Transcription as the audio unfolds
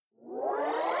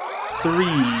3,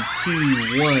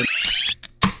 2, 1.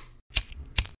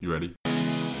 You ready?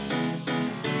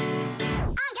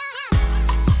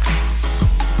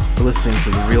 You're listening to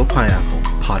the Real Pineapple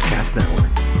Podcast Network.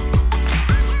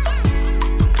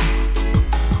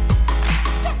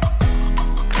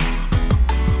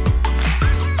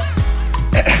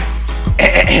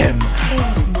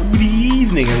 Good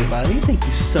evening, everybody. Thank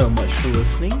you so much for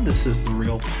listening. This is the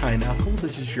Real Pineapple.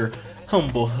 This is your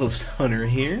humble host, Hunter,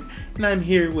 here. And I'm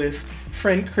here with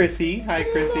friend Chrissy. Hi,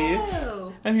 Chrissy.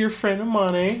 Hello. I'm your friend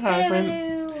Amane. Hi, friend.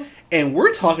 Hello. And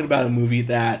we're talking about a movie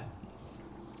that,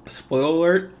 spoiler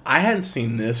alert, I hadn't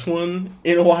seen this one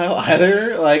in a while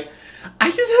either. Like, I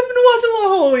just haven't been watching a lot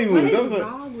of Halloween What movies. is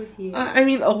wrong with you? I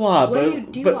mean, a lot. What but, do you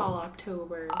do but all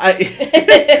October?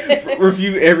 I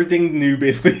review everything new,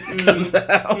 basically, that comes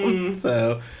out.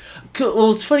 So,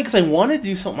 well, it's funny because I wanted to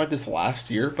do something like this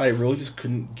last year, but I really just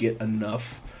couldn't get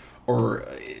enough. Or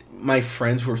my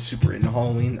friends who are super into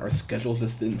Halloween, our schedules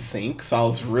just didn't sync. So I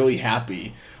was really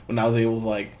happy when I was able to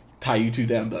like tie you two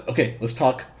down. But okay, let's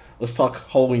talk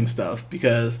Halloween stuff,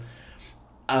 because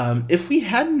if we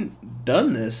hadn't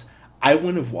done this, I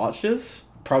wouldn't have watched this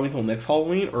probably until next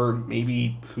Halloween, or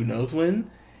maybe who knows when.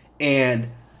 And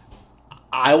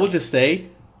I will just say,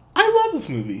 I love this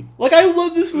movie. Like, I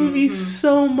love this movie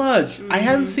so much. I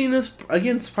hadn't seen this,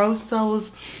 again, probably since I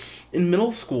was in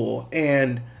middle school.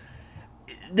 And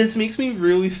this makes me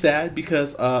really sad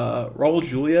because Raul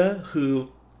Julia,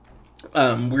 who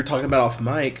we were talking about off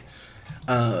mic,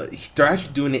 they're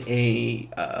actually doing a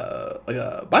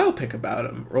biopic about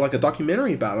him, or like a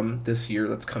documentary about him this year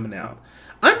that's coming out.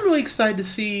 I'm really excited to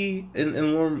see and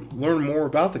learn more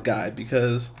about the guy,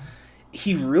 because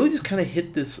he really just kind of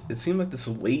hit this, it seemed like this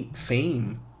late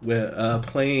fame with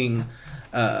playing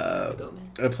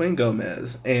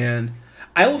Gomez. And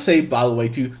I will say, by the way,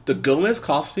 too, the Gomez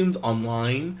costumes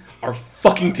online are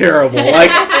fucking terrible.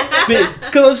 Like,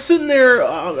 because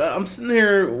I'm sitting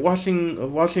there watching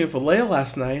it for Leia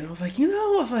last night, and I was like,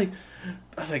 I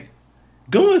was like,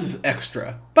 Gomez is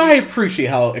extra, but I appreciate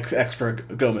how extra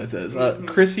Gomez is.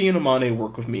 Chrissy and Amane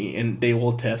work with me, and they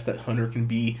will attest that Hunter can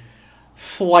be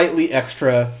slightly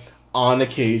extra on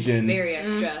occasion. Very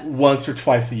extra. Once or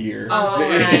twice a year. Oh,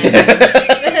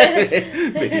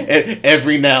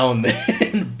 every now and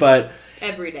then. But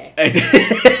every day.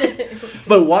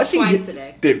 But watching twice a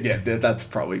day. Yeah, that's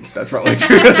probably true.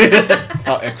 That's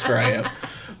how extra I am.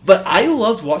 But I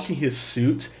loved watching his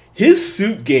suits. His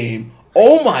suit game.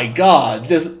 Oh my God!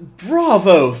 Just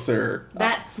bravo, sir.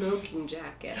 That smoking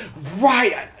jacket.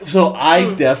 Right. So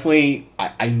I definitely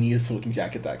I need a smoking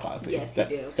jacket that classic. Yes, you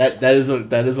do. That is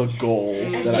a goal.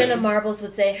 As Jenna Marbles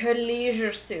would say, her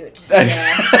leisure suit.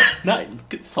 Yes. Not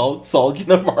solid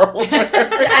Jenna Marbles.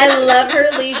 I love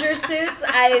her leisure suits.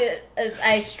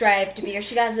 I strive to be her.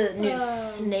 She got a new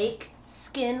snake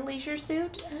skin leisure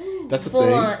suit. That's a Full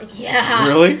thing. on. Yeah.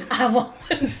 Really? I want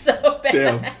one so bad.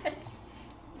 Damn.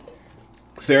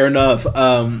 Fair enough.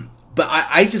 But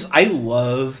I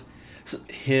love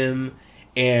him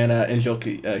and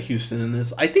Angelica Houston in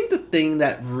this. I think the thing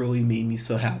that really made me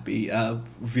so happy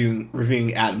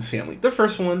reviewing Addams Family, the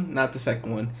first one, not the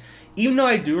second one, even though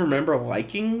I do remember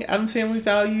liking Addams Family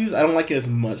Values, I don't like it as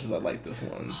much as I like this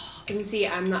one. And see,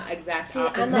 I'm not exact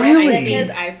opposite. I'm not Really? I think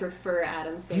I prefer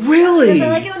Addams Family. Really? Because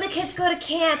I like it when the kids go to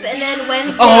camp and then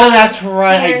Wednesday. Oh, that's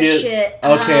right. I tear did. shit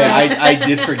Okay, up. I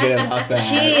did forget about that.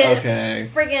 She okay.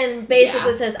 friggin'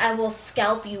 basically Yeah. says, "I will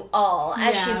scalp you all,"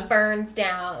 as she Yeah. burns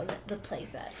down the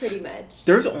playset. Pretty much.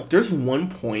 There's one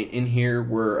point in here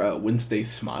where Wednesday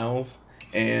smiles,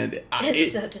 and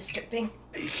It's so disturbing.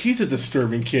 she's a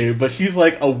disturbing kid, but she's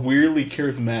like a weirdly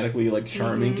charismatically like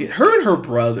charming kid. Her and her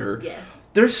brother, Yes.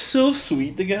 they're so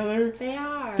sweet together. They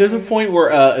are. There's a point where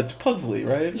it's Pugsley,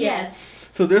 right? Yes.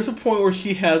 So there's a point where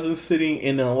she has him sitting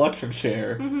in an electric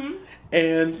chair,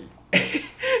 and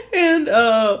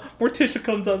Morticia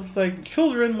comes up, she's like,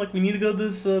 "Children, like, we need to go to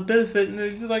this benefit," and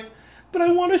she's like, "But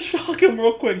I want to shock him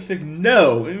real quick." She's like,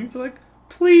 "No," and he's like,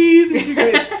 "Please." And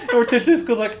Morticia just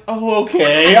goes like, "Oh,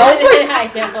 okay." I was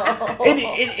like, I know.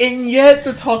 and yet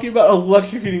they're talking about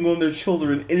electrocuting one of their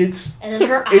children, and it's And then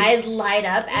her it- eyes light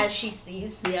up as she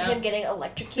sees Yeah. him getting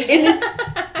electrocuted. and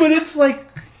but it's like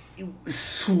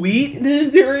sweet in an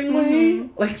endearing way,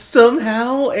 like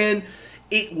somehow, and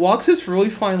it walks this really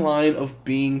fine line of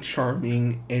being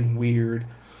charming and weird,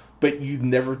 but you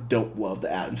never don't love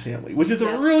the Addams Family, which is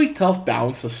a really tough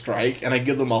balance to strike, and I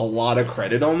give them a lot of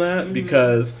credit on that,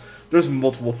 because there's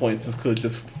multiple points this could have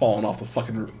just fallen off the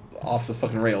fucking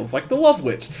rails, like the Love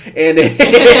Witch, and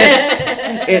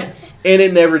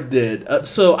it never did.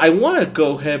 So I want to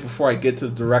go ahead before I get to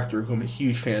the director, who I'm a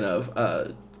huge fan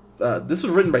of, this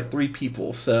was written by 3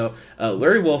 people. So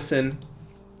Larry Wilson,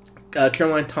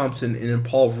 Caroline Thompson, and then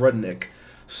Paul Rudnick.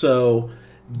 So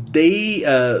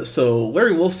so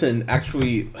Larry Wilson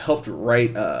actually helped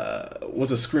write,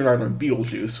 was a screenwriter on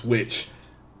Beetlejuice, which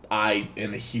I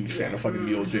am a huge fan of fucking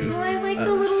Beetlejuice. Oh, I like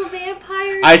the little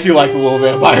vampire. I actually like the little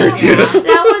vampire too.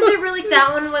 That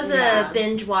one was a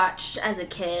binge watch as a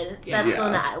kid. Yeah. That's the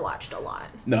one that I watched a lot.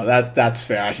 No, that's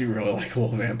fair. I actually really like the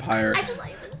little vampire. I just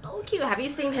like it was so cute. Have you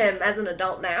seen him as an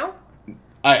adult now?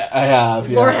 I have,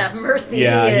 yeah. Lord have mercy,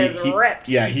 Yeah, he is ripped.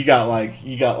 Yeah, he got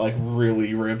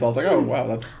really ripped. I was like, oh wow,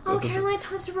 that's Caroline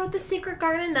Thompson wrote The Secret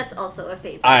Garden. That's also a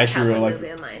favorite I actually really like movie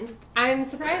of mine. I'm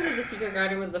surprised that The Secret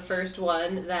Garden was the first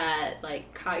one that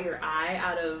caught your eye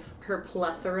out of her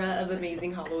plethora of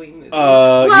amazing Halloween movies.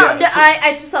 I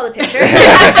just saw the picture.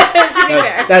 To be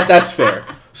fair. That's fair.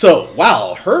 So,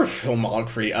 wow, her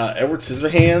filmography, Edward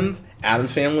Scissorhands,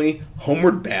 Addams Family,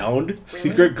 Homeward Bound,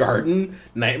 Secret Garden,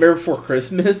 Nightmare Before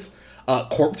Christmas,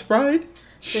 Corpse Bride.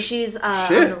 So she's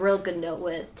on a real good note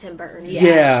with Tim Burton.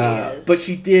 Yeah, she is. but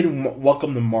she did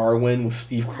Welcome to Marwen with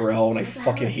Steve Carell, and I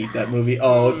fucking hate that movie.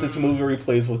 Oh, it's this movie where he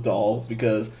plays with dolls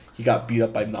because he got beat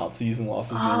up by Nazis and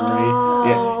lost his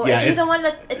memory. Is he the one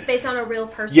it's based on a real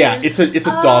person? Yeah, it's a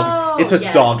dog. It's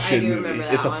a dog shit movie.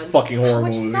 It's a one. fucking horror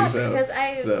Which movie. sucks because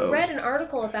I read an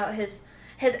article about his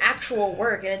actual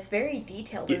work, and it's very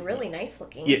detailed and really nice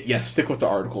looking. Yeah, stick with the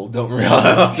article. Don't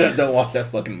don't watch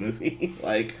that fucking movie.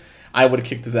 I would have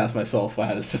kicked his ass myself if I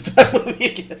had to sit that movie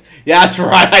again. Yeah, that's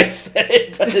right, I said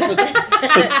it. But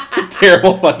it's a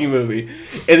terrible fucking movie.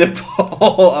 And then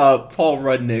Paul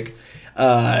Rudnick,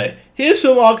 his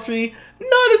filmography,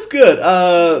 not as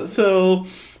good. So,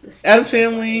 Addams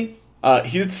Family,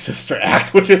 he did Sister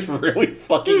Act, which is really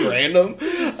fucking random.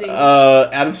 Interesting.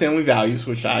 Addams Family Values,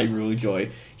 which I really enjoy.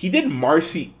 He did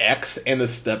Marcy X and the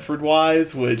Stepford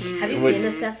Wives, which... Have you seen the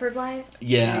Stepford Wives?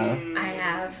 Yeah. I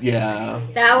have. Yeah.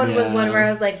 That one was one where I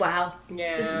was like, wow,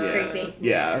 Yeah. this is creepy.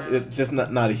 Yeah, just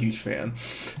not a huge fan.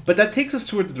 But that takes us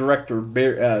to the director,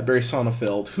 Barry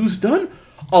Sonnenfeld, who's done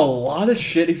a lot of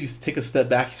shit if you take a step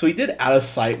back. So he did Out of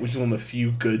Sight, which is one of the few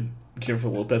good Jennifer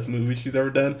Lopez movies she's ever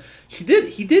done. He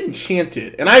did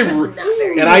Enchanted, and I love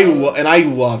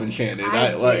Enchanted.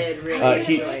 I did really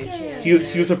enjoy Enchanted.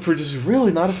 He was a producer.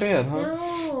 Really not a fan, huh? No.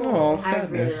 Oh, I sad,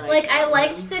 really man. I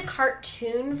liked the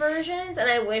cartoon versions, and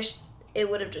I wish it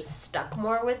would have just stuck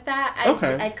more with that. I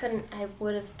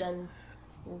would have done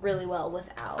really well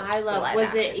without. I love.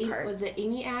 Was it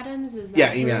Amy Addams? Is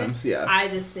that Amy Addams. Yeah. I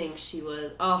just think she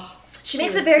was. She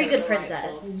makes was a very so good delightful.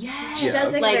 princess. Yeah, She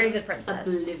does make a very good princess.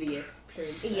 Oblivious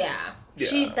princess. Yeah.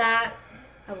 Yeah.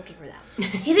 I will give her that.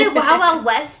 He did Wild Wild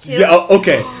West too. Yeah.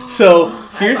 Okay. So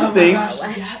here's the thing.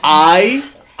 Yes. I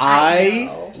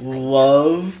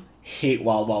hate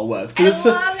Wild Wild West because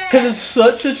it's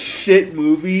such a shit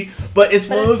movie, but it's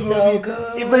one of those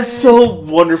movies. But it's so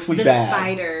wonderfully The bad.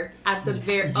 Spider at the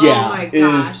very. Yeah, oh my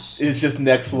gosh. It's just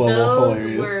next level Those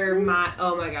hilarious. were my.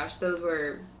 Oh my gosh, those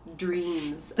were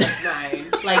dreams of mine.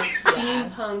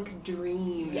 Steampunk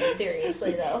dreams. Yeah,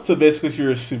 seriously though. So basically, if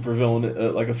you're a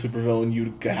supervillain,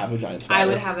 you'd have a giant spider. I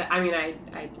would have it. I mean, I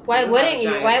Why do wouldn't have you?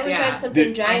 giants, Why would you yeah. have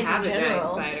something giant I have in a giant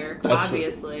general? spider, That's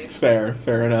obviously. It's fair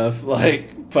enough.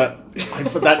 But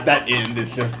that end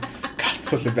is just God,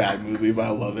 such a bad movie, but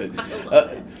I love it.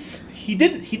 He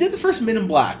did the first Men in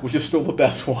Black, which is still the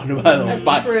best one by the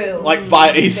way,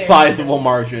 by a sizable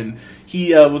margin.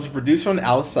 He was a producer on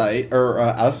Out of Sight.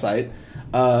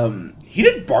 He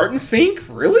did Barton Fink.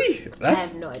 Really? I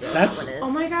have no idea what that one is.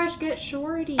 Oh my gosh, Get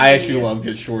Shorty. I actually love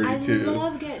Get Shorty too. I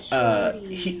love Get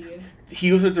Shorty.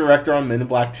 He was a director on Men in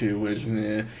Black 2, which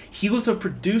he was a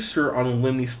producer on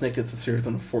Lemony Snicket's series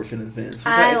on Unfortunate Events.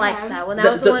 I liked that one.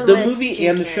 That was the one the with movie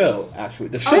Jim and the Carrey. show. Actually,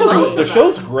 the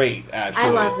show's great. Actually, I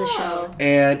love the show.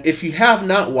 And if you have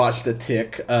not watched The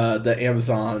Tick, the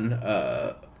Amazon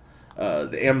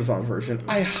version,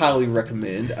 I highly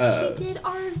recommend. He did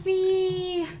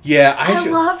RV. Yeah, I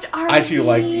loved RV. I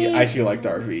actually liked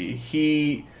RV.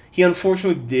 He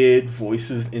unfortunately did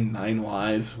voices in 9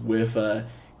 Lives with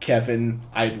Kevin.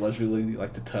 I'd allegedly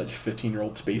like to touch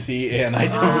 15-year-old Spacey, and I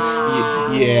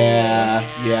don't.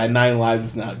 Yeah, 9 Lives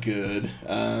is not good.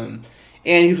 And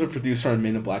he's a producer on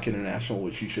Men in Black International,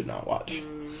 which you should not watch.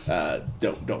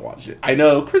 Don't watch it. I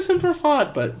know Chris Hemsworth's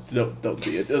hot, but don't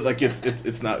see it.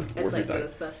 It's not It's worth like your time.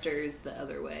 Ghostbusters the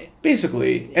other way.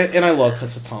 Basically, and I love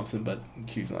Tessa Thompson, but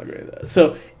she's not great at that.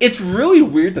 So it's really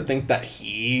weird to think that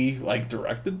he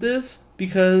directed this,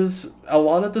 because a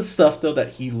lot of the stuff though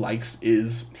that he likes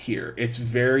is here. It's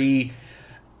very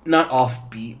not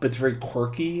offbeat, but it's very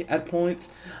quirky at points.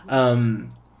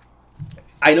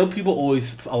 I know a lot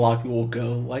of people will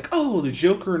go like, oh, the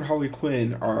Joker and Harley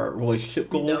Quinn are relationship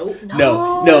goals.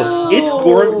 No,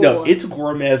 it's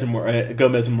Gomez and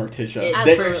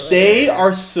Morticia. They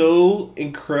are so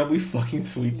incredibly fucking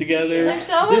sweet together. They're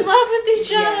so in love with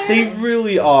each other. They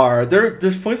really are.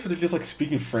 There's points where they're just like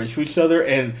speaking French to each other,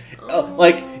 and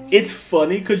like it's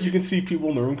funny because you can see people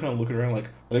in the room kind of looking around like,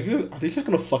 are they just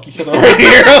gonna fuck each other right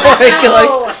here?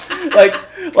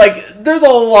 like there's a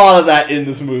lot of that in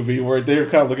this movie where they're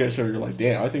kind of looking at each other. You're like,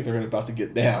 damn, I think they're about to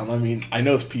get down. I mean, I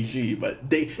know it's PG, but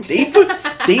they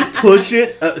push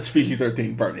it. It's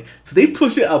PG-13, pardon me. So they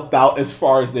push it about as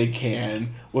far as they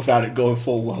can without it going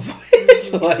full love.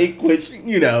 Like, which,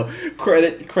 you know,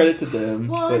 credit to them.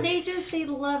 Well, but they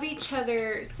love each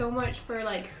other so much for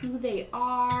like who they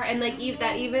are, and like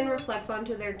that even reflects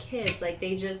onto their kids. Like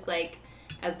they just like,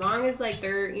 as long as like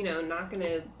they're, you know, not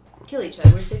gonna kill each other,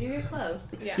 which they do get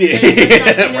close. Yeah. It's just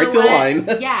like, you know, right to the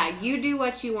line. Yeah, you do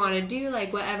what you want to do.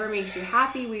 Like whatever makes you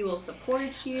happy, we will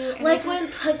support you. And like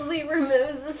when Pugsley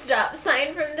removes the stop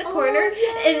sign from the corner,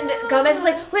 and Gomez is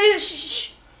like, wait,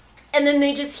 shh. And then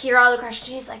they just hear all the questions.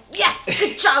 He's like, yes,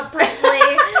 good job, Pugsley.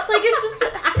 Like, it's just,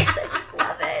 I just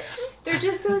love it. They're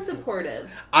just so supportive.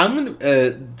 I'm going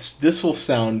to, this will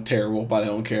sound terrible, but I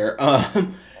don't care.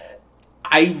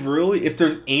 I really, if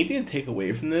there's anything to take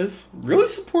away from this, really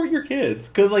support your kids.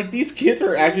 Because, like, these kids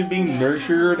are actually being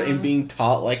nurtured and being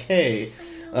taught, like, hey,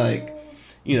 like,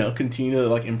 you know, continue to,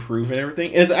 like, improve and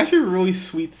everything. And it's actually really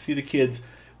sweet to see the kids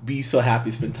be so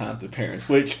happy to spend time with their parents,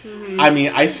 which, I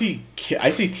mean, I see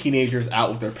teenagers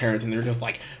out with their parents and they're just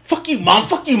like, fuck you mom,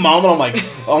 and I'm like,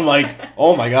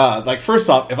 oh my god. Like, first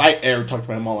off, if I ever talked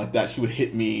to my mom like that, she would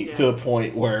hit me to a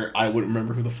point where I wouldn't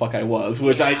remember who the fuck I was,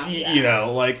 which you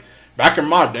know, like, back in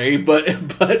my day, but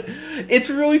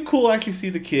it's really cool to actually see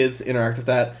the kids interact with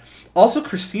that. Also,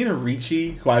 Christina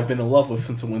Ricci, who I've been in love with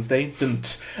since a Wednesday,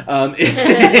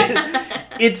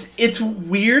 it's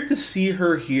weird to see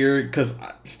her here because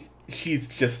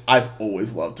I've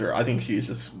always loved her. I think she's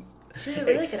a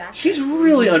really good actress. She's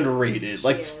really underrated,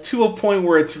 like to a point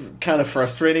where it's kind of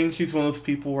frustrating. She's one of those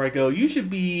people where I go, you should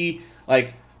be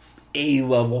like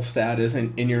A-level status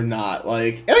and you're not,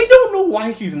 like, and I don't know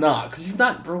why she's not, because she's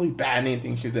not really bad in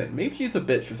anything she's in. Maybe she's a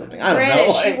bitch or something. I don't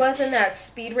know. Like, she was in that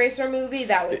Speed Racer movie.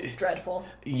 That was dreadful.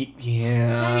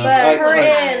 Yeah. But her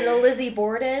and Lizzie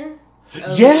Borden.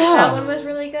 That one was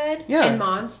really good. Yeah. And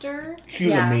Monster. She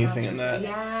was amazing in that.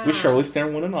 Yeah. Which Charlize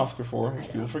Theron won an Oscar for,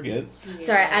 if people forget. Yeah.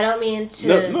 Sorry, I don't mean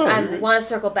to... I want to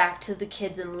circle back to the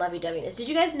kids and lovey-doveyness. Did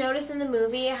you guys notice in the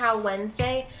movie how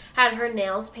Wednesday had her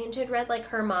nails painted red like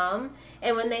her mom?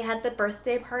 And when they had the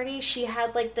birthday party, she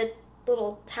had like the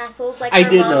little tassels like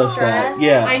her mom's dress.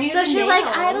 Yeah. I knew so she like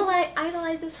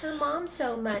idolizes her mom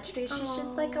so much because she's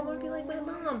just like, I want to be like my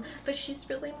mom, but she's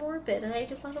really morbid, and I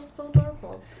just thought it was so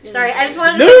adorable. Sorry, I just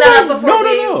wanted to bring that up before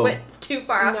we went too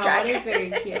far off track. It is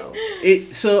very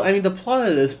cute. So I mean, the plot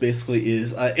of this basically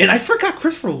is, and I forgot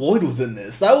Christopher Lloyd was in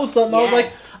this. That was something I was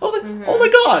like, oh my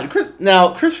god,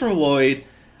 Christopher Lloyd.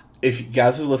 If you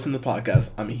guys have listened to the podcast,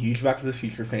 I'm a huge Back to the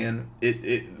Future fan.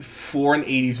 It for an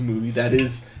 80s movie, that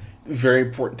is very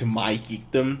important to my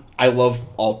geekdom. I love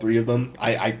all three of them.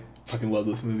 I fucking love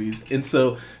those movies. And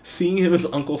so seeing him as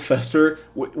Uncle Fester,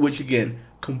 which again,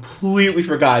 completely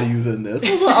forgot he was in this.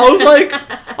 I was like,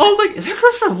 is that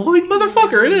Christopher Lloyd,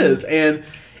 motherfucker? It is. And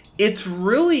it's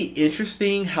really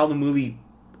interesting how the movie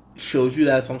shows you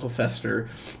that it's Uncle Fester,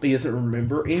 but he doesn't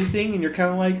remember anything, and you're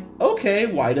kind of like, okay,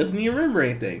 why doesn't he remember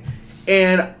anything?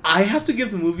 And I have to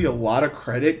give the movie a lot of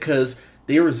credit because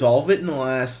they resolve it in the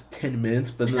last 10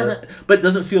 minutes, but it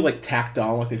doesn't feel like tacked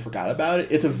on, like they forgot about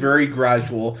it. It's a very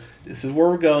gradual, this is where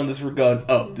we're going,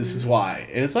 oh, this is why.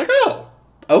 And it's like, oh,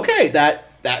 okay,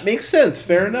 that makes sense,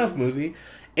 fair enough, movie.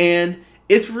 And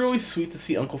it's really sweet to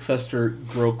see Uncle Fester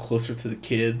grow closer to the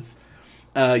kids.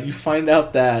 You find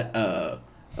out that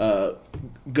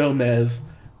Gomez,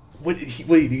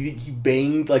 he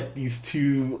banged like these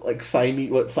two like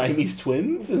Siamese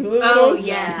twins? Oh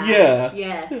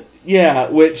yes. Yeah,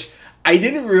 which I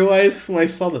didn't realize when I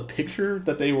saw the picture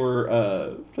that they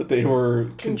were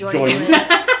conjoined.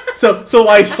 So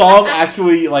I saw them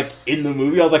actually like in the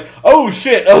movie. I was like, oh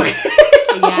shit, okay.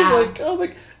 Yeah. I was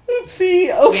like,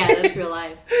 oopsie, okay. Yeah, that's real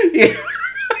life. Yeah.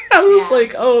 I was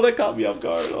like, oh, that caught me off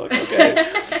guard. I'm like,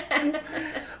 okay.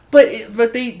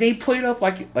 But they play it up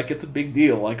like it's a big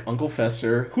deal, like Uncle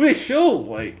Fester, who they show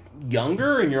like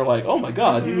younger, and you're like, oh my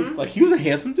god, he was a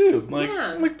handsome dude,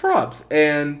 like props.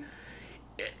 And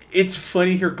it's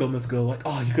funny to hear Gomez go like,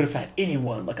 oh, you could have had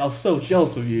anyone, like I was so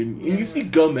jealous of you, and you see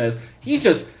Gomez, he's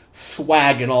just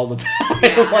swagging all the time,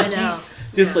 like I know.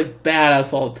 He's just like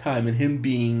badass all the time, and him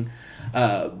being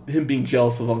him being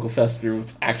jealous of Uncle Fester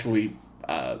was actually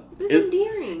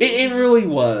endearing. It really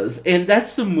was, and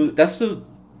that's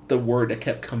the word that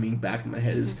kept coming back in my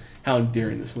head is how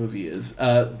endearing this movie is.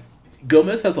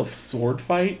 Gomez has a sword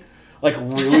fight like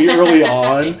really early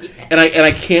on, and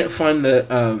I can't find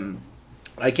the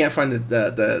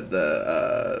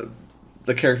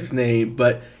character's name,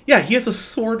 but yeah, he has a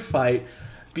sword fight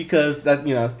because that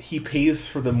he pays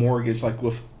for the mortgage like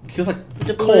with just like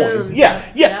the coin.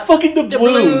 Yeah, fucking the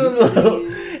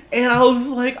balloons. And I was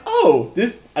like, oh,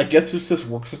 this, I guess this just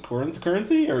works as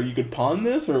currency, or you could pawn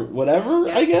this, or whatever,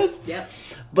 I guess. Yep.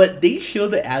 But they show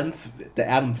the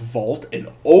Addams vault, and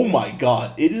oh my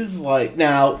god, it is like,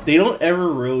 now, they don't ever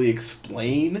really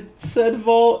explain said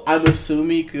vault. I'm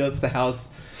assuming because the house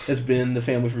has been the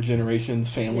family for generations,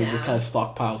 families just kind of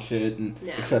stockpile shit, and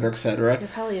et cetera, et cetera. They're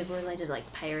probably related to, like,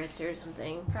 pirates or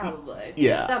something. Probably.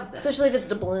 Yeah. Something. Especially if it's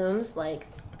doubloons, like...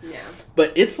 Yeah.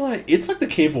 But it's like the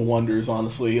Cave of Wonders,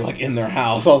 honestly, like in their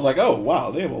house. I was like, oh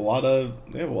wow, they have a lot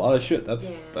of shit.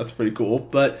 That's pretty cool.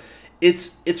 But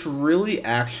it's really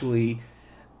actually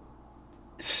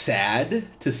sad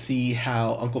to see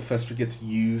how Uncle Fester gets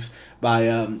used by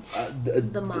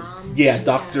the mom.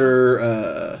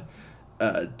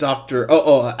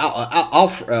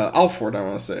 Alfred, I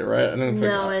want to say, right? I think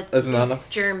it's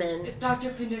German. Dr.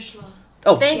 Pinderschloss.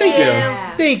 Oh, thank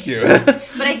you.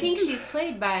 But I think she's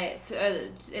played by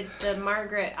it's the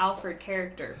Margaret Alford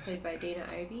character played by Dana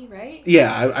Ivey, right?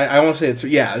 Yeah, I want to say it's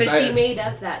But she made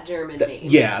up that German name.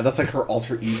 Yeah, that's like her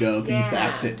alter ego to use the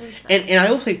accent. And I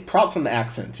will say props on the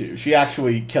accent too. She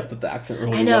actually kept up the accent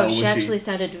really well. I know, she actually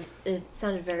sounded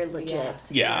very legit.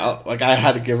 Yeah, like I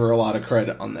had to give her a lot of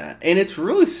credit on that. And it's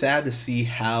really sad to see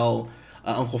how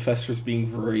Uncle Fester's being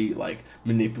very like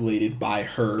manipulated by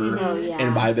her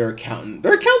and by their accountant.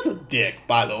 Their accountant's a dick,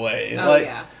 by the way.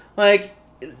 Like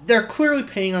they're clearly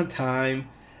paying on time.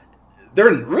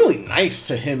 They're really nice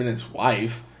to him and his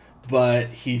wife, but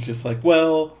he's just like,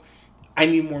 well, I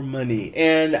need more money.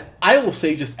 And I will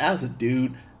say, just as a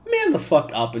dude, man the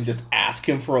fuck up and just ask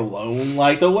him for a loan.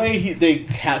 Like, the way they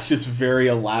hatch this very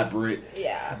elaborate,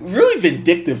 really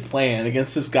vindictive plan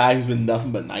against this guy who's been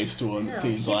nothing but nice to him, it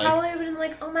seems like. He probably would have been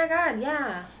like, oh my god,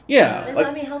 yeah. Like,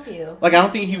 let me help you. Like, I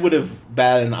don't think he would have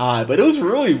batted an eye, but it was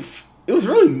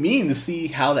really mean to see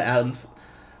how the Addams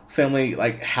family,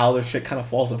 like, how their shit kind of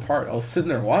falls apart. I was sitting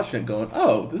there watching it going,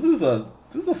 oh, this is a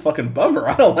fucking bummer.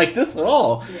 I don't like this at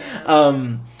all.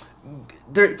 Yeah.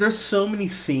 There's so many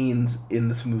scenes in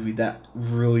this movie that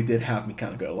really did have me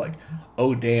kind of go like,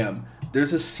 oh damn.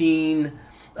 There's a scene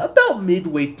about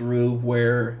midway through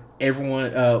where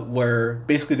everyone, where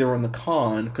basically they were on the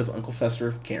con because Uncle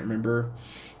Fester can't remember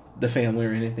the family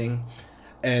or anything,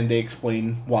 and they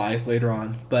explain why later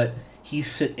on. But he's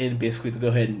sent in basically to go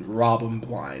ahead and rob him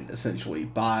blind, essentially,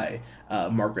 by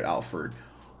Margaret Alford.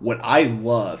 What I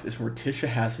love is where Tisha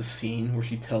has a scene where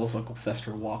she tells Uncle Fester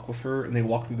to walk with her, and they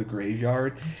walk through the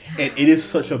graveyard, and it is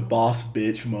such a boss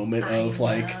bitch moment of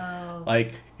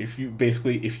like if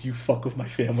you fuck with my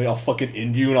family, I'll fucking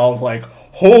end you. And I was like,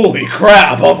 holy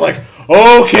crap! I was like,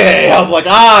 okay. I was like,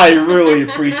 I really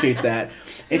appreciate that.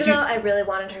 Even though I really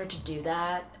wanted her to do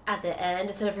that at the end,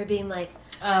 instead of her being like,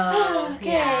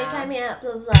 okay, tie me up,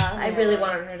 blah blah. Yeah. I really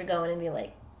wanted her to go in and be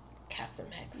like, cast some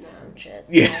hex, some shit.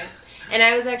 Yeah. And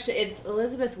I was actually, it's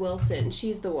Elizabeth Wilson.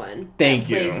 She's the one. Thank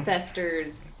you. Plays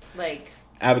Fester's, like...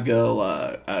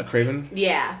 Abigail Craven?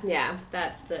 Yeah.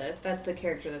 That's the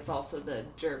character that's also the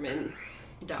German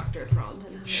doctor for all intents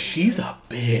and purposes. She's a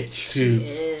bitch, too. She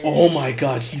is. Oh my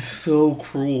god, she's so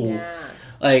cruel. Yeah.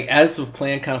 Like, as the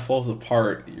plan kind of falls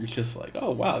apart, you're just like,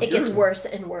 oh wow. It gets worse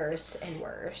and worse and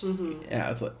worse. Mm-hmm.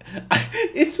 Yeah, it's like,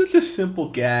 it's such a simple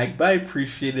gag, but I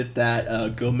appreciated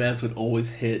that Gomez would always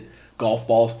hit golf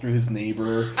balls through his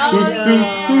neighbor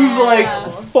who's like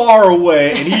far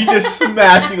away, and he's just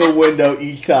smashing a window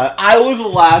each time. I was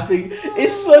laughing.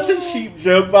 It's such a cheap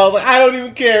joke, but I was like, I don't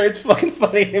even care. It's fucking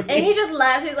funny to me. And he just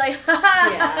laughs. He's like,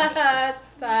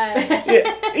 it's fine.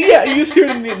 Yeah, you just hear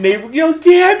the neighbor,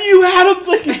 damn you, Addams.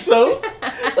 Like, he's so,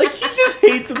 like, he just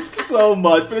hates him so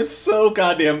much, but it's so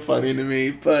goddamn funny to me.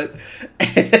 But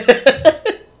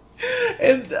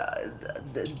and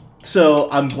so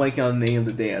I'm blanking on the name of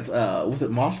the dance. Was it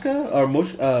Moshka or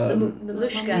Mamushka?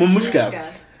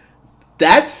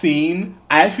 That scene,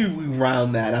 I actually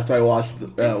rewound that after I watched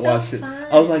it. I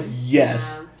was like,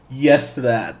 yes to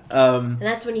that. And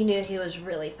that's when you knew he was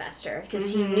really Fester,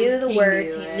 because he knew the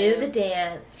words, he knew the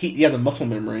dance. The muscle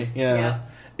memory. Yeah.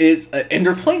 It's and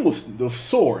they're playing with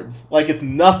swords like it's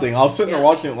nothing. I was sitting there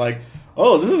watching it like,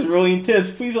 oh, this is really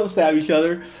intense. Please don't stab each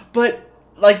other. But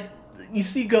like, you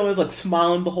see Gomez like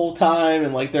smiling the whole time,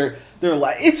 and like they're they're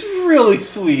like, it's really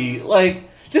sweet. Like,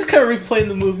 just kind of replaying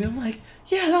the movie, I'm like,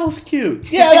 yeah, that was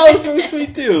cute. Yeah, that was really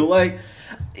sweet too. Like,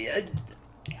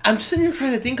 I'm sitting here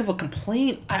trying to think of a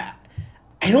complaint.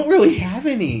 I don't really have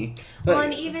any. Well,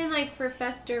 and even like for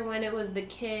Fester, when it was the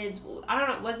kids, I don't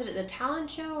know, was it the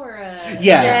talent show or a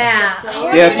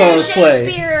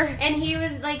Shakespeare? And he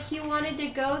was like, he wanted to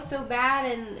go so bad,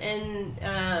 and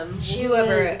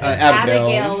Abigail.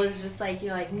 Abigail was just like,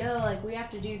 you're like, no, like we have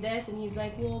to do this, and he's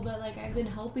like, well, but like I've been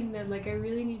helping them, like I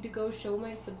really need to go show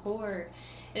my support,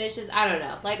 and it's just, I don't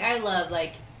know, like I love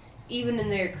like. Even in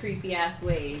their creepy ass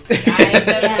ways, like, I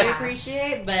definitely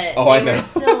appreciate, but they were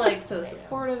still like so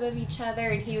supportive of each other,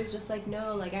 and he was just like,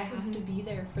 no, like I have to be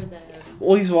there for them.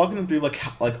 Well, he's walking them through like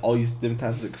all these different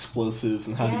types of explosives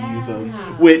and how to use them,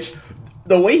 which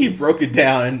the way he broke it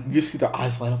down, and you see their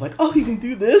eyes light up, like, oh, you can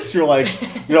do this. You're like,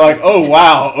 oh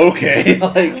wow, okay,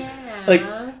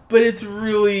 But it's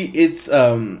really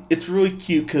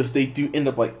cute because they do end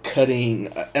up like cutting,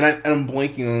 and I'm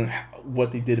blanking on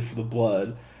what they did for the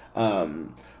blood.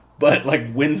 But like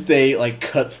Wednesday like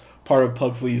cuts part of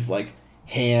Pugsley's like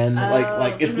hand,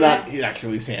 like it's not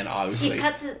actually his hand, obviously.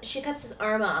 She cuts his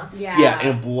arm off. Yeah,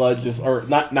 and blood just, or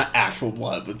not actual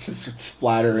blood, but just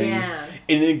splattering. Yeah.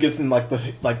 And then gets in like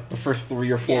the first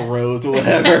 3 or 4 rows or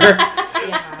whatever.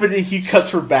 But then he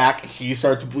cuts her back, and she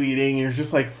starts bleeding, and you're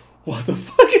just like, what the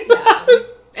fuck is happening?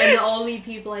 And the only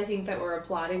people I think that were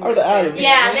applauding are the Addams.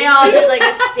 Yeah, they all did like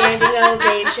a standing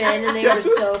ovation, and they were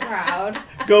so proud.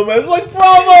 Gomez like,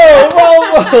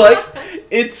 bravo! Like,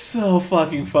 it's so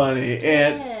fucking funny.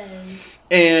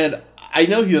 And I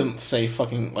know he doesn't say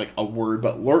fucking like a word,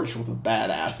 but Lurch was a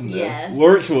badass in this. Yes.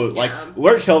 Lurch was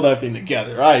Lurch held everything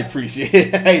together. I appreciate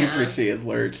it. I appreciate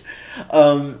Lurch.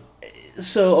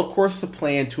 So of course the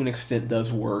plan to an extent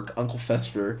does work. Uncle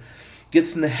Fester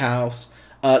gets in the house.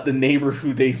 The neighbor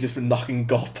who they've just been knocking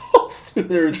golf balls through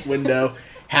their window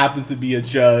happens to be a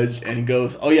judge and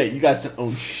goes, oh yeah, you guys don't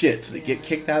own shit. So they get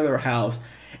kicked out of their house.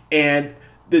 And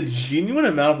the genuine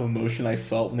amount of emotion I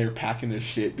felt when they were packing their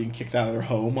shit, being kicked out of their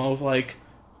home, I was like,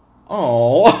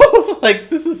 oh. I was like,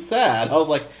 this is sad. I was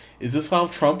like, is this how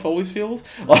Trump always feels?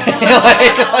 Like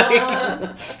I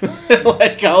was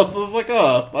just like,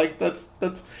 oh, like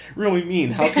that's really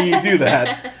mean. How can you do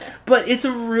that? But it's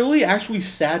a really actually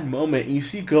sad moment. You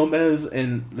see Gomez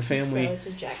and the family so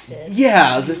dejected.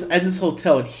 Yeah, just at this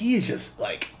hotel, and he is just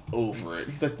like over it.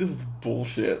 He's like, this is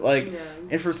bullshit. Like,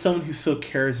 and for someone who's so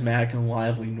charismatic and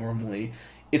lively normally,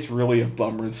 it's really a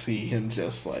bummer to see him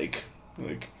just like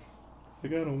I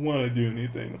don't want to do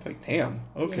anything. It's like, damn,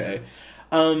 okay.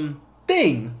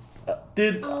 Thing.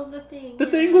 The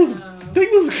thing was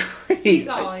great. He's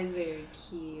always very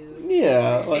cute.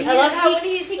 Yeah, like, I love how when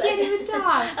he can't even talk.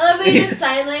 I love when he does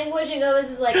sign language and Gomez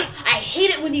is like, I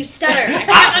hate it when you stutter.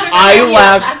 I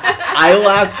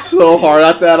laughed so hard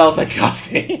at that. I was like, God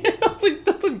damn. I was like,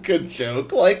 that's a good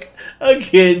joke. Like,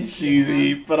 again,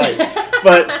 cheesy, but it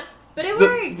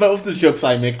worked. But with the jokes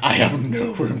I make, I have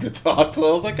no room to talk. So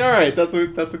I was like, all right, that's a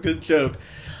good joke.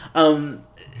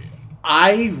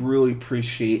 I really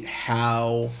appreciate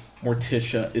how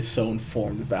Morticia is so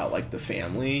informed about like the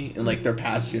family and like their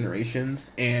past generations,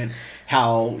 and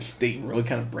how they really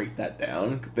kind of break that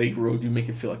down. They really do make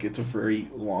it feel like it's a very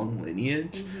long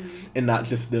lineage, and not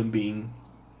just them being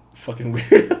fucking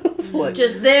weirdos. Like,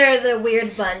 just they're the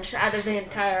weird bunch out of the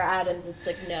entire Addams. It's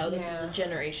like, no, this is a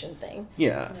generation thing.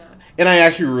 Yeah. And I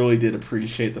actually really did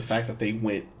appreciate the fact that they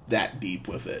went that deep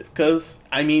with it, because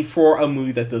I mean, for a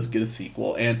movie that does get a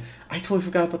sequel, and I totally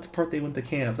forgot about the part they went to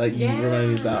camp that you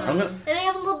reminded me about. And they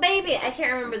have a little baby. I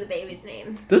can't remember the baby's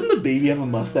name. Doesn't the baby have a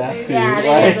mustache too?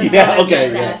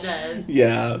 Mustache.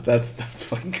 Yeah, that's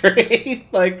fucking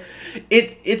great. Like,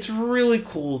 it's really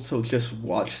cool to just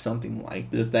watch something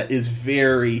like this that is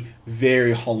very,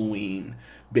 very Halloween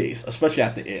based, especially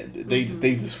at the end.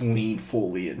 They just lean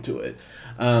fully into it.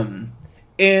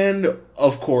 And,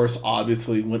 of course,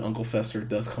 obviously, when Uncle Fester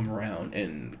does come around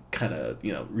and kind of,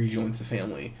 rejoins the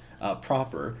family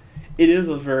proper, it is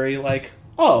a very, like,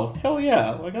 oh, hell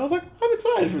yeah. Like, I was like, I'm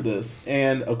excited for this.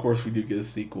 And, of course, we do get a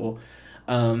sequel.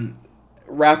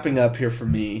 Wrapping up here for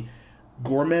me,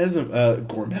 Gomez, fuck.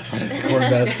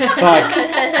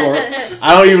 I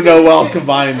don't even know what I'll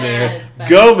combine there.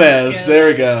 Gomez, there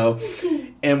we go.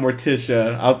 And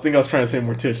Morticia. I think I was trying to say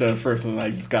Morticia at first, and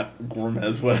I just got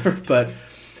Gomez, whatever.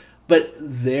 But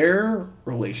their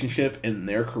relationship and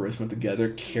their charisma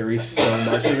together carries so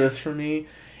much of this for me,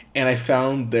 and I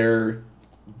found their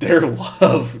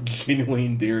love genuinely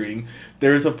endearing.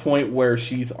 There's a point where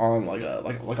she's on like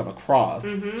on a cross,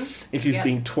 and she's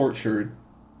being tortured,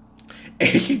 And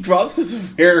he drops this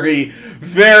very,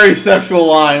 very sexual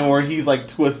line where he's like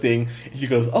twisting. And she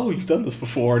goes, "Oh, you've done this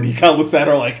before." And he kind of looks at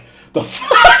her like, "The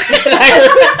fuck?" And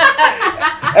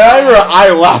I remember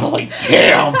I laughed. I was like,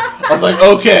 "Damn!" I was like,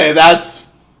 "Okay,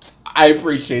 I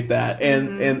appreciate that."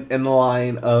 And the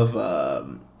line of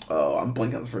I'm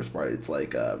blanking on the first part. It's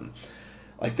like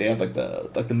they have like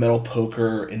the metal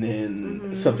poker and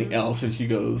then something else, and she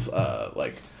goes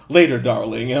like, "Later,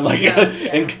 darling," and like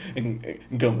and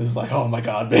Gomez is like, "Oh my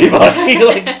god, babe!"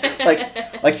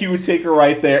 like he would take her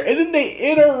right there, and then they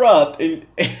interrupt and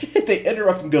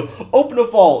and go, "Open a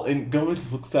vault," and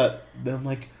Gomez looks at them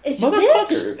like, "It's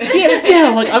 "Motherfucker!"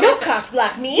 Yeah, like don't cock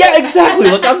block me. Yeah, exactly.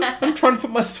 Like I'm trying to put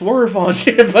my swerve on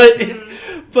you,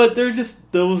 but there's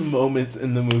just those moments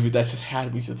in the movie that just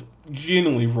had me just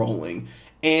genuinely rolling.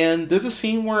 And there's a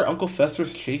scene where Uncle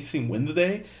Fester's chasing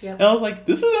Wednesday, and I was like,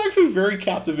 this is actually very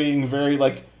captivating, very,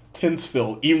 like,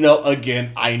 tense-filled, even though,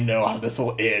 again, I know how this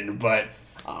will end, but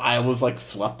I was, like,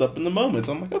 swept up in the moments.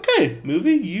 I'm like, okay,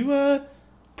 movie, you,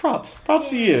 props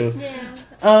to you.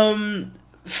 Yeah.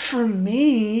 For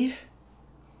me,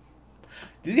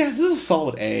 yeah, this is a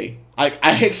solid A. I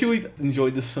actually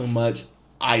enjoyed this so much,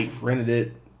 I rented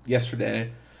it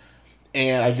yesterday.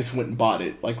 And I just went and bought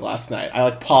it, like, last night. I,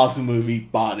 like, paused the movie,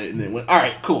 bought it, and then went, all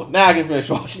right, cool. Now I can finish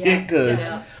watching it, because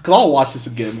I'll watch this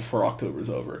again before October's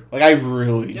over. Like, I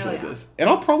really enjoyed this. And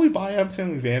I'll probably buy Addams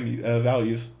Family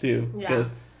Values, too.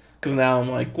 Because now I'm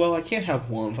like, well, I can't have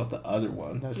one without the other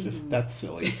one. That's just, that's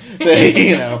silly.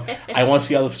 You know, I want to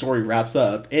see how the story wraps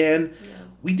up. And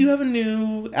we do have a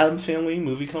new Addams Family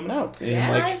movie coming out.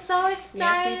 And I'm so excited.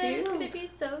 Yes, we do. It's going to be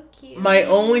so cute. My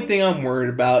only thing I'm worried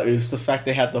about is the fact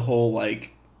they had the whole,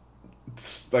 like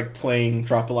playing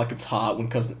Drop It Like It's Hot when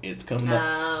Cousin It's coming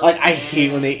up. Like, I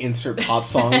hate when they insert pop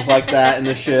songs like that in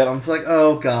the shit. I'm just like,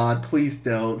 oh, God, please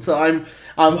don't. So I'm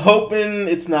hoping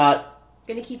it's not...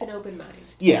 Gonna keep an open mind.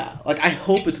 Yeah, like, I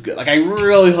hope it's good. Like, I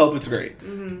really hope it's great.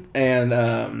 And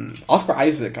Oscar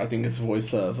Isaac, I think, is the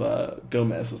voice of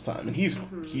Gomez this time. And he's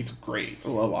great. I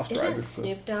love Oscar Isaac. Isn't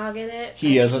Snoop Dogg in it?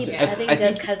 He is. I think he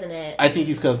does Cousin It. I think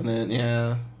he's Cousin It,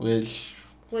 yeah. Which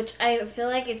I feel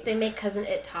like if they make Cousin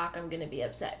It talk, I'm going to be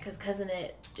upset. Because Cousin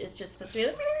It is just supposed to be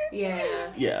like...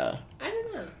 Yeah. I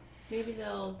don't know. Maybe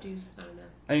they'll do... I don't know.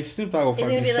 I mean, Snoop Dogg will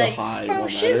probably be so high. Oh,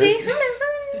 shizzy.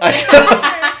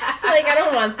 Like, I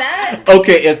don't want that.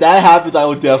 Okay, if that happens, I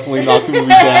would definitely knock the movie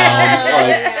down.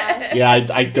 Like,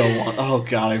 I don't want... Oh,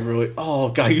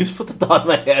 God, you just put the thought in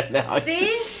my head now.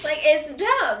 See? Like, it's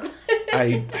dumb.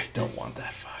 I don't want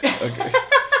that fuck. Okay.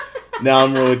 Now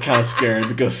I'm really kind of scared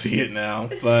to go see it now.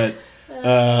 But,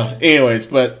 anyways,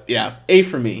 but, yeah, A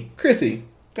for me. Chrissy,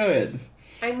 go ahead.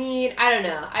 I mean, I don't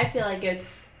know. I feel like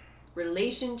it's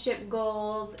relationship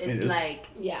goals. It's like,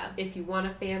 if you want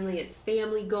a family, it's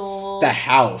family goals. The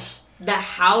house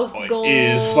goals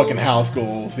is fucking house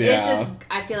goals. Yeah, it's just,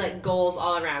 I feel like goals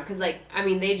all around, because like, I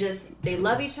mean, they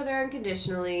love each other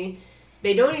unconditionally.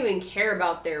 They don't even care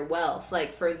about their wealth.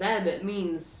 Like, for them, it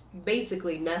means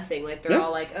basically nothing. Like, they're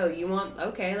all like, oh, you want,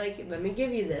 okay, like, let me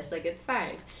give you this, like, it's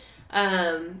fine.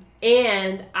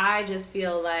 And I just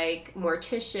feel like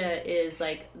Morticia is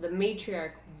like the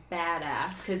matriarch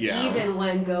badass, because even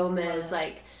when Gomez,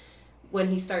 like, when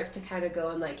he starts to kind of go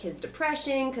on, like, his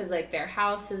depression, because, like, their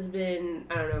house has been,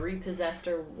 I don't know, repossessed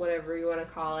or whatever you want to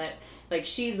call it, like,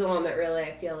 she's the one that really,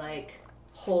 I feel like,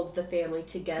 holds the family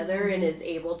together and is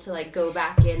able to, like, go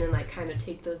back in and, like, kind of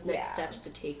take those next steps to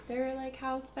take their, like,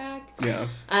 house back. Yeah.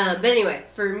 But anyway,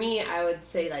 for me, I would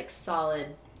say, like, solid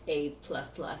A++.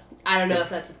 I don't know if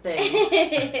that's a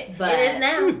thing, but it is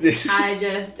now. I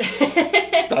just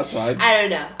that's fine. I don't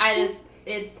know.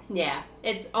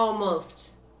 It's almost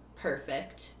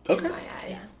perfect in my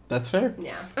eyes. Yeah. That's fair.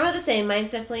 Yeah, I'm about the same.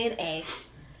 Mine's definitely an A.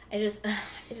 I just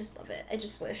love it. I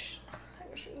wish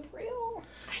it was real.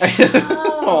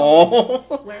 Oh.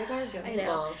 Where's our go? I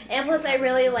know. And plus, I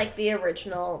really like the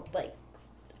original, like,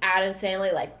 Addams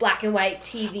Family, like, black and white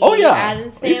TV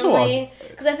Addams Family.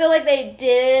 Because I feel like they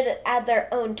did add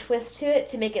their own twist to it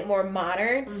to make it more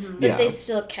modern, but they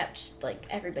still kept, like,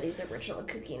 everybody's original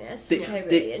kookiness, which I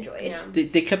really enjoyed. Yeah.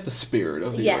 They kept the spirit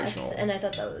of the original. Yes, and I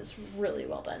thought that was really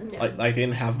well done. Yeah. Like, they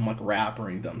didn't have them, like, rap or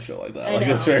any dumb shit like that. I Like,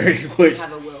 know. it's very quick.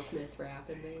 Have a Will Smith rap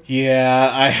in there.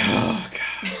 Yeah, oh,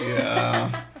 God,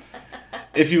 yeah.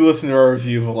 If you listen to our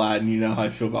review of Aladdin, you know how I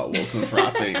feel about Will Smith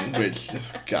rapping, which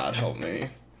just, God help me.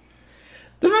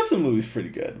 The rest of the movie's pretty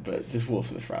good, but just Will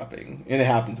Smith rapping. And it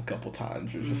happens a couple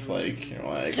times. You're just like, you're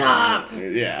like... Stop!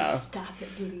 Yeah. Stop it,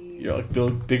 please. You're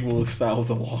like, Big Willie style was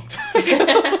a long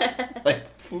time.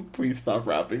 Like, please stop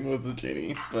rapping with the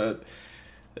genie. But,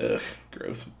 ugh,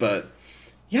 gross. But,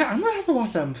 Yeah, I'm gonna have to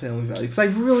watch Addams Family Value because I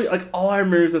really like. All I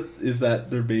remember is that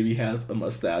their baby has a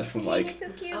mustache from like. It's so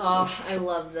cute. Oh, I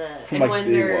love that. From, and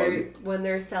like, when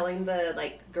they're selling the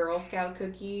like Girl Scout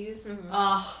cookies, Mm-hmm.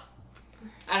 oh,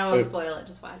 I don't want to spoil it.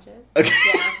 Just watch it. Okay.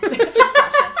 Yeah, let's just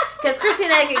watch it. Because Chrissy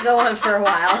and I could go on for a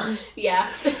while. Yeah.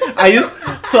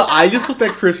 I just looked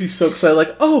at Chrissy so excited,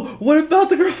 like, oh, what about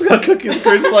the Girl Scout cookies?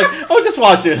 Chrissy's like, oh, just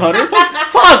watch it, Hunter. It's like,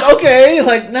 fuck, okay.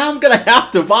 Like, now I'm gonna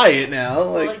have to buy it now.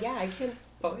 Like, well, yeah, I can't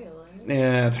spoil it.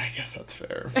 Yeah, I guess that's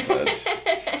fair.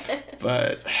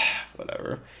 But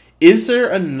whatever. Is there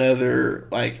another,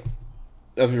 like,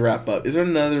 as we wrap up, is there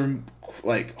another,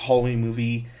 like, Halloween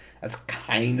movie that's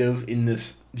kind of in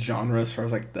this genre as far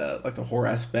as, like, the horror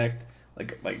aspect?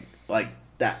 Like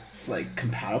that's, like,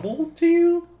 compatible to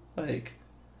you? Like,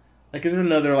 is there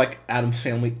another, like, Addams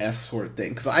Family-esque sort of thing?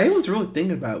 Because I was really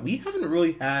thinking about it. We haven't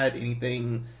really had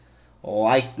anything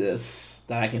like this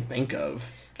that I can think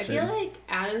of. I feel like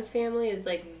Addams Family is,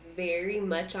 like, very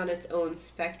much on its own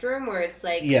spectrum where it's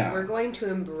like, we're going to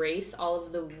embrace all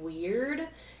of the weird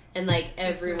and, like,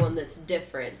 everyone that's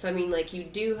different. So, I mean, like, you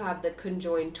do have the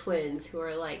conjoined twins who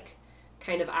are, like,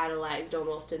 kind of idolized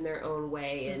almost in their own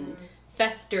way. And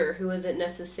Fester, who isn't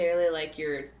necessarily, like,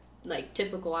 your, like,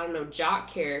 typical, I don't know, jock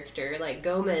character. Like,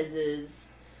 Gomez is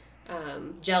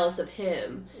jealous of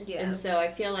him. Yeah. And so I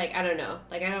feel like, I don't know.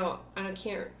 Like, I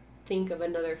can't think of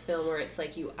another film where it's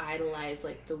like you idolize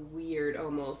like the weird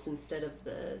almost instead of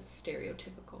the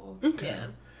stereotypical. Okay. Yeah.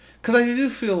 Because I do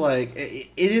feel like it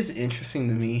is interesting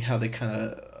to me how they kind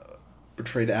of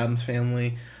portray the Addams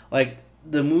Family. Like,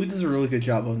 the movie does a really good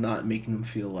job of not making them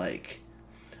feel like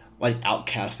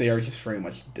outcasts. They are just very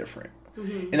much different.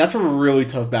 Mm-hmm. And that's a really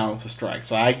tough balance to strike.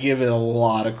 So I give it a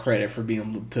lot of credit for being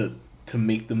able to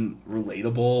make them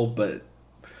relatable. But,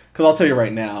 because I'll tell you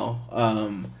right now,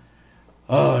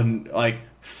 like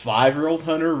 5-year-old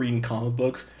Hunter reading comic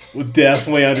books would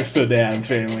definitely understood the Addams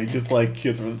Family. Just like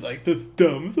kids were like, "That's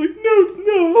dumb." It's like, no,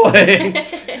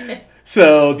 it's not. Like,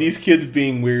 so these kids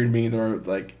being weird and being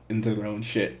like into their own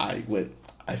shit, I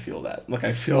feel that. Like,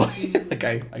 I feel like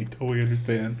I totally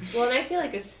understand. Well, and I feel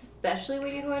like especially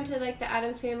when you go into like the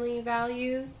Addams Family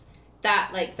values,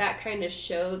 that kind of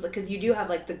shows, because you do have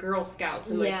like the Girl Scouts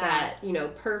and like that, you know,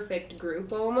 perfect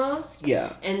group almost.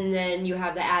 Yeah. And then you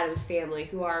have the Addams Family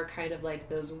who are kind of like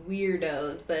those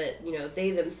weirdos, but you know they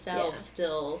themselves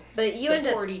still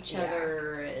support each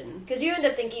other, and because you end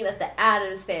up thinking that the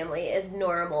Addams Family is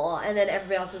normal, and then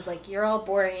everybody else is like, you're all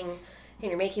boring and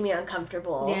you're making me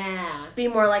uncomfortable. Yeah. Be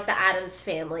more like the Addams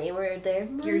Family, where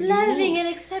you're loving and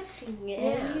accepting it.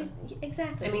 Yeah.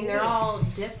 Exactly. I mean, they're all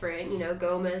different. You know,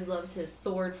 Gomez loves his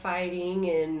sword fighting,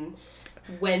 and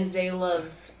Wednesday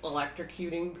loves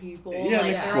electrocuting people. Yeah,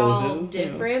 like, they're all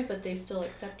different, but they still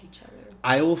accept each other.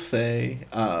 I will say,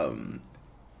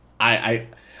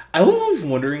 I was always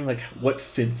wondering, like, what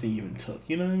fencing even took.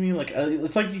 You know what I mean? Like,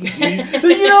 it's like you know what I mean?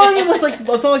 It's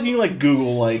not like you can, like,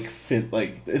 Google, like,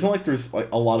 it's not like there's, like,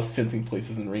 a lot of fencing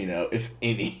places in Reno, if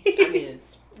any. I mean,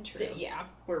 it's true. Yeah,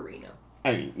 we're Reno.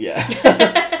 I mean, yeah.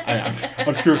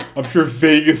 I'm sure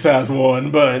Vegas has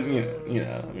one, but, you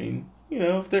know, I mean, you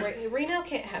know, if they're... Reno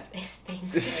can't have nice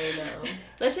things. I know.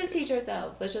 Let's just teach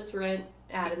ourselves. Let's just rent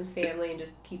Addams Family and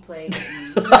just keep playing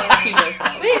and teach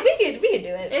ourselves. We could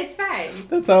do it. It's fine.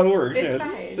 That's how it works. It's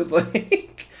fine. It's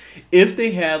like, if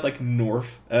they had like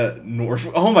North,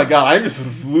 oh my god, I'm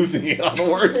just losing it on the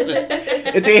words.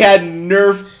 If they had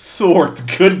Nerf swords,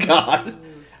 good god,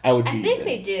 I would be. I think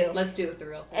they do. Let's do it the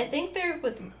real thing. I think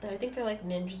they're like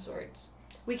ninja swords.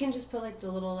 We can just put like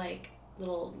the little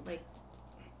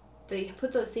they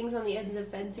put those things on the ends of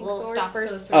fencing little swords.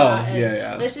 Stoppers. So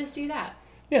yeah. Let's just do that.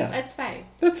 Yeah. That's fine.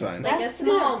 That's fine. Like, that's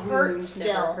gonna hurt still.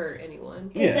 Never hurt anyone.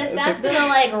 Because if that's gonna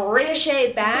like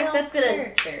ricochet back, that's gonna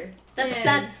character.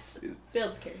 That's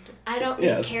builds character. I don't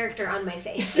need character on my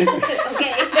face. Okay.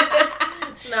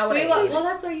 That's not what I need. Well,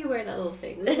 that's why you wear that little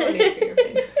thing. There's no need for your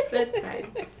face. That's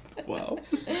fine. Wow.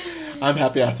 I'm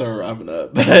happy after we're wrapping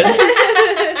up.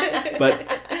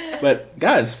 But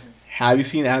guys, have you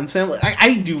seen Addams Family?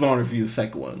 I do want to review the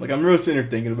second one. Like, I'm really sitting there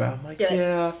thinking about it. I'm like,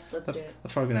 Let's do it.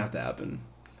 That's probably gonna have to happen.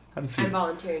 I'm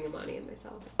volunteering Imani and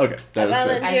myself. Okay, that is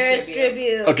fair. Volunteer's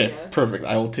tribute. Okay, perfect.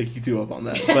 I will take you two up on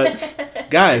that. But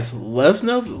guys, let us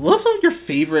know your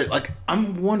favorite. Like,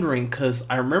 I'm wondering, because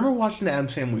I remember watching the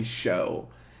Addams Family show,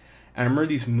 and I remember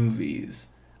these movies.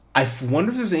 I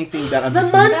wonder if there's anything that I'm... The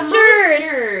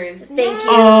Munsters! Thank you.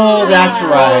 Oh, that's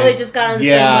right. They just got on the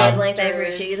same wavelength. I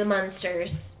appreciate you. The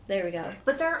Munsters. There we go.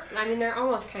 But they're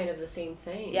almost kind of the same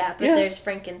thing. Yeah, but there's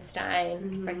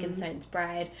Frankenstein, Frankenstein's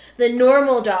bride, the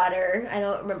normal daughter. I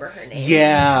don't remember her name.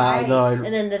 Yeah, right? no.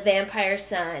 And then the vampire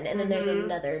son, and then there's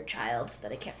another child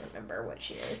that I can't remember what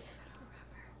she is.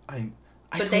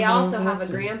 But they also have a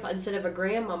grandpa. Instead of a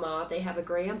grandmama, they have a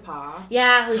grandpa.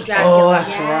 Yeah, who's Dracula. Oh,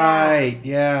 that's right.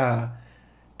 Yeah.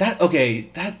 How do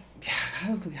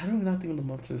we not think of the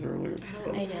monsters earlier?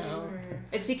 I know.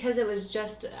 It's because it was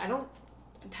just,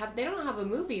 they don't have a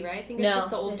movie, right? I think it's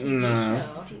just the old TV show.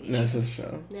 No, it's just a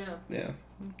show. Yeah.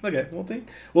 Okay,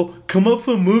 well, come up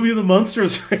with a movie of the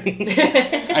monsters.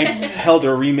 Hell,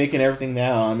 they're remaking everything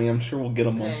now. I mean, I'm sure we'll get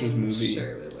a monsters movie.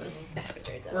 Sure we will.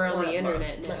 Bastards. We're on the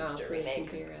internet now, so you can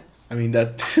hear us. I mean,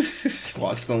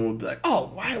 watch someone will be like,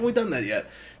 oh, why haven't we done that yet?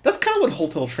 That's kind of what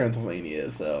Hotel Transylvania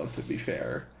is, though, to be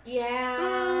fair. Yeah.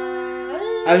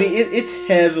 I mean, it's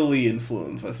heavily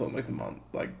influenced by something like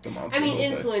the monster. I mean,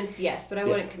 influenced, yes, but I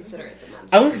wouldn't consider it the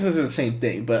monster. I wouldn't consider it the same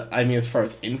thing, but I mean, as far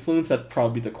as influence, that's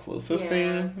probably the closest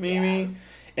thing, maybe. Yeah.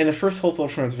 And the first Hotel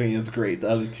Transylvania is great. The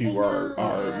other two are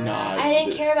not. I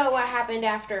didn't care about what happened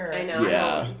after. I know.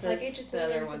 Yeah. Like, it just the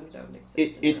other ones don't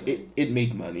exist. It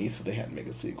made money, so they had to make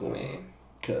a sequel.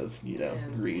 Because,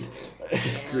 greed.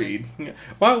 Greed.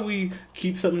 Why don't we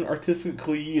keep something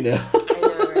artistically, I know,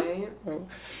 right?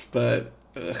 But,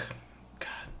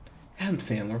 God. Adam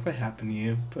Sandler, what happened to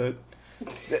you? But,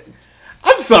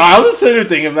 I'm sorry, I was sitting there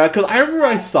thinking about it, because I remember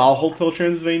I saw Hotel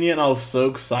Transylvania, and I was so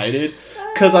excited.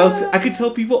 Because I could tell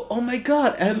people, oh my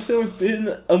God, Adam Sandler's been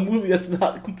in a movie that's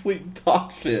not complete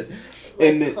dog shit.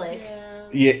 Click.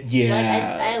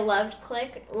 Yeah. I loved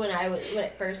Click when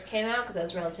it first came out because I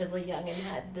was relatively young and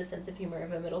had the sense of humor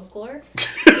of a middle schooler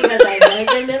because I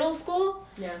was in middle school.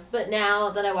 Yeah. But now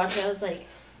that I watch it, I was like,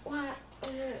 what?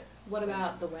 What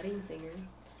about The Wedding Singer?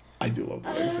 I do love The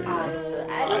Wedding Singer.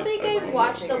 I don't think I've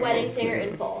watched The Wedding Singer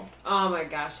in full. Oh my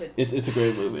gosh, it's a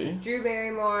great movie. Drew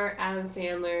Barrymore, Adam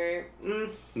Sandler.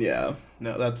 Yeah,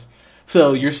 no, that's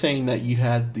so. You're saying that you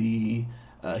had the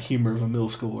humor of a middle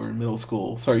schooler in middle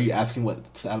school. So are you asking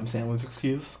what's Adam Sandler's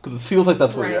excuse? Because it feels like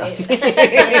that's what you're asking.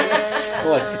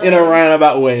 Like, in a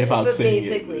roundabout way, if I was saying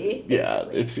it. Yeah,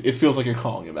 it feels like you're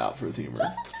calling him out for his humor.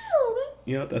 Just a little bit.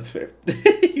 Yeah, that's fair.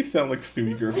 You sound like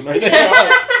Stewie Griffin right now.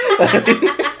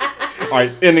 All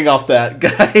right, ending off that,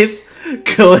 guys.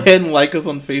 Go ahead and like us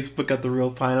on Facebook at The Real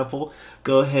Pineapple.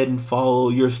 Go ahead and follow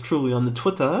yours truly on the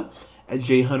Twitter at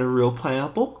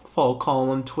JHunterRealPineapple. Follow Colin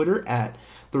on Twitter at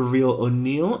The Real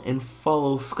O'Neill, and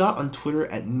follow Scott on Twitter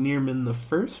at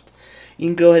Nearman1st. You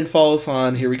can go ahead and follow us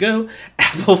on, here we go,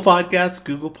 Apple Podcasts,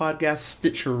 Google Podcasts,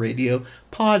 Stitcher Radio,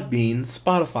 Podbean,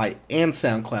 Spotify, and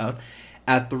SoundCloud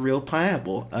at The Real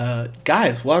Pineapple.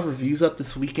 Guys, we'll have reviews up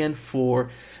this weekend for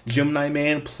Gemini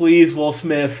Man. Please, Will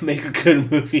Smith, make a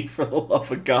good movie, for the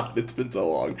love of God. It's been so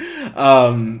long.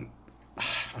 I'm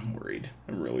worried.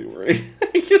 I'm really worried.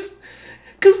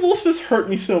 Because Will Smith's hurt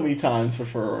me so many times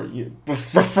before.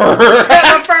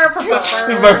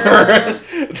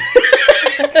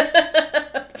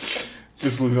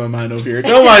 Just losing my mind over here.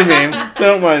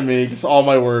 Don't mind me. Just all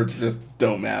my words just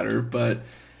don't matter. But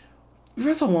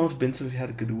remember how long it's been since we had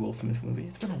a good Will Smith movie?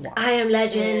 It's been a while. I Am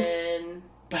Legend.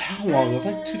 But how long? It was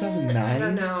like 2009? I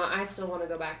don't know. I still want to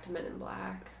go back to Men in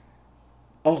Black.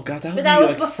 Oh, God, that would But that be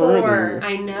was like before. Further.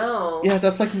 I know. Yeah,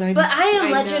 that's like 90. But I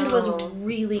Am Legend was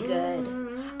really good.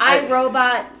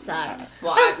 iRobot sucked.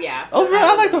 Well, yeah.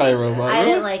 I liked iRobot. I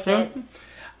didn't like it.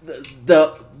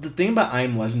 The thing about I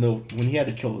Am Legend, though, when he had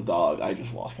to kill the dog, I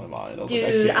just lost my mind.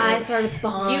 I started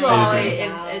bawling. You always,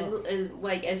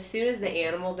 as soon as the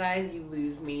animal dies, you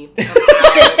lose me.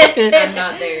 I'm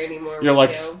not there anymore. You're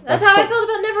like, that's how I felt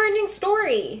about Neverending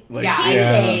Story. Like, I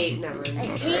hated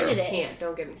it.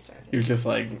 Don't get me started. You're just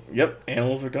like, yep,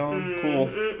 animals are gone. Cool.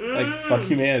 Like, fuck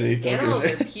humanity. Animals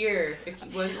are pure.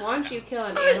 Once you kill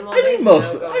an animal, I mean,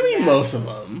 most of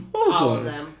them. All of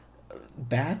them.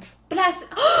 Bats?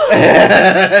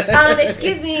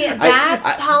 Excuse me. Bats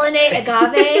pollinate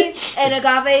agave, and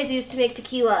agave is used to make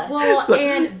tequila. Well,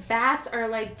 and bats are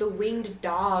like the winged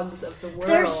dogs of the world.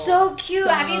 They're so cute.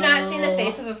 Have you not seen the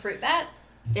face of a fruit bat?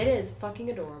 It is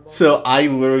fucking adorable. So I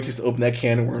literally just opened that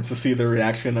can of worms to see the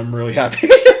reaction. I'm really happy.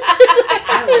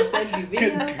 I will send you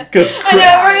videos. I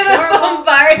know, we're going to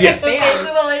bombard him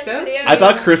with all these videos. I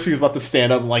thought Chris was about to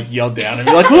stand up and like yell down and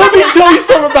be like, let me tell you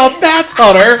something about bats,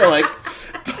 Hunter. Like,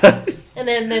 and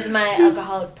then there's my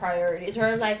alcoholic priorities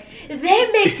where I'm like,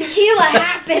 they make tequila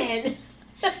happen.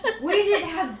 We didn't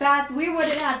have bats, we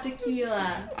wouldn't have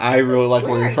tequila. I really like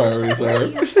where your priorities are. What are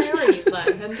your priorities,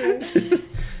 Black Hunter?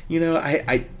 You know,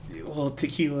 Well,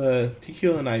 tequila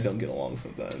and I don't get along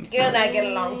sometimes. You and I get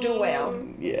along too well.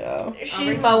 Yeah.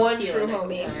 She's my one true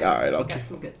homie. All right, I'll got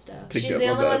some good stuff. She's the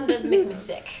only one who doesn't make me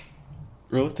sick.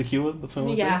 Really? Tequila? That's the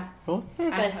only yeah. Really?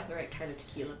 I just have the right kind of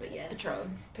tequila, but yeah.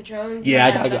 Patron.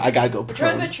 Yeah, I gotta go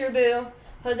Patron. Patron. Patron Trubu,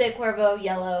 Jose Cuervo,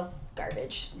 yellow,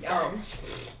 garbage. Done.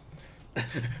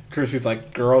 Kirsty's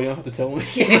like, girl, you don't have to tell me.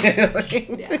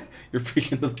 Yeah. You're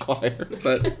preaching to the choir.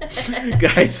 But,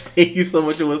 guys, thank you so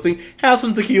much for listening. Have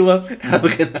some tequila. Have a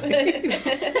good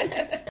night.